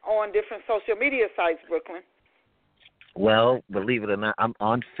you on different social media sites, Brooklen? Well, believe it or not, I'm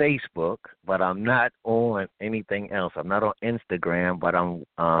on Facebook, but I'm not on anything else. I'm not on Instagram, but I'm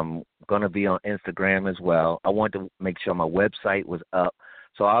going to be on Instagram as well. I want to make sure my website was up.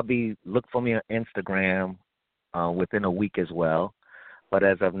 So look for me on Instagram within a week as well. But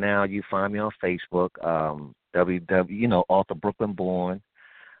as of now, you find me on Facebook, author Brooklen Borne.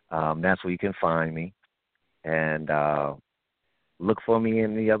 That's where you can find me. And look for me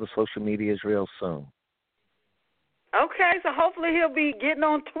in the other social medias real soon. Okay, so hopefully he'll be getting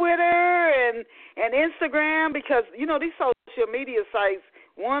on Twitter and Instagram, because, these social media sites,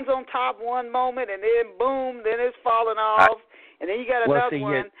 one's on top one moment and then boom, then it's falling off, and then you got another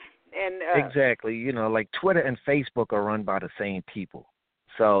one. And exactly, like Twitter and Facebook are run by the same people.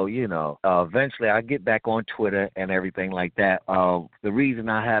 So, eventually I get back on Twitter and everything like that. The reason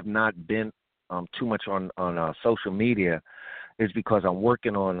I have not been too much on social media is because I'm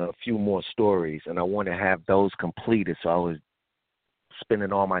working on a few more stories, and I want to have those completed. So I was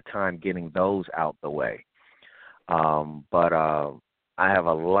spending all my time getting those out the way. But I have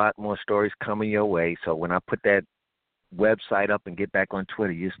a lot more stories coming your way. So when I put that website up and get back on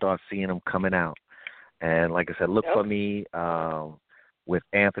Twitter, you start seeing them coming out. And like I said, look for me with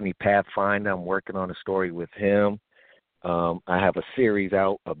Anthony Pathfinder. I'm working on a story with him. I have a series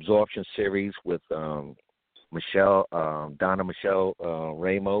out, Absorption series with Donna Michelle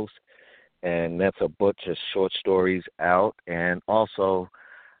Ramos, and that's a bunch of short stories out. And also,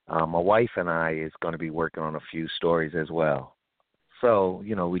 my wife and I is going to be working on a few stories as well. So,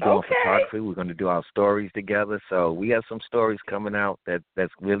 we're doing photography. We're going to do our stories together. So we have some stories coming out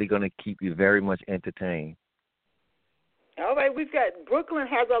that's really going to keep you very much entertained. All right, Brooklen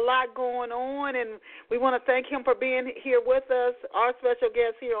has a lot going on, and we want to thank him for being here with us, our special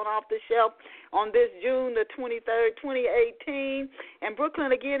guest here on Off the Shelf on this June the 23rd, 2018. And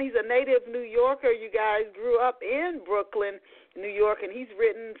Brooklen, again, he's a native New Yorker. You guys grew up in Brooklyn, New York, and he's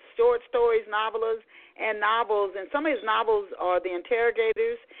written short stories, novels, and some of his novels are The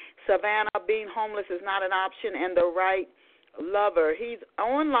Interrogators, Savannah, Being Homeless is Not an Option, and The Right Lover. He's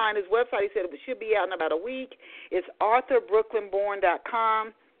online. His website, he said it should be out in about a week. It's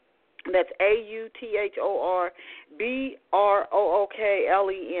AuthorBrooklenBorne.com. That's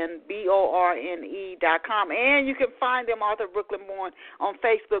AuthorBrooklenBorne.com. And you can find him, Author Brooklen Borne, on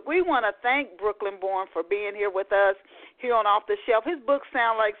Facebook. We want to thank Brooklen Borne for being here with us here on Off the Shelf. His books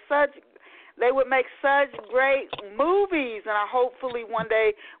sound like they would make such great movies, and hopefully one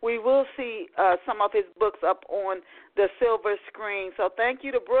day we will see some of his books up on the silver screen. So thank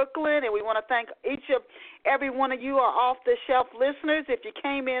you to Brooklen, and we want to thank every one of you are off-the-shelf listeners. If you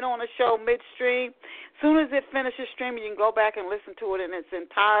came in on a show midstream, as soon as it finishes streaming, you can go back and listen to it in its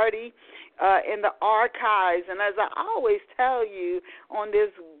entirety in the archives. And as I always tell you on this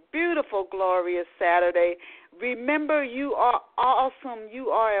beautiful, glorious Saturday, remember, you are awesome. You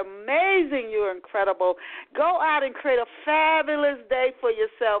are amazing. You're incredible. Go out and create a fabulous day for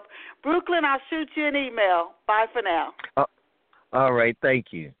yourself. Brooklen, I'll shoot you an email. Bye for now. All right.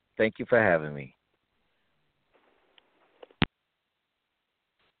 Thank you. Thank you for having me.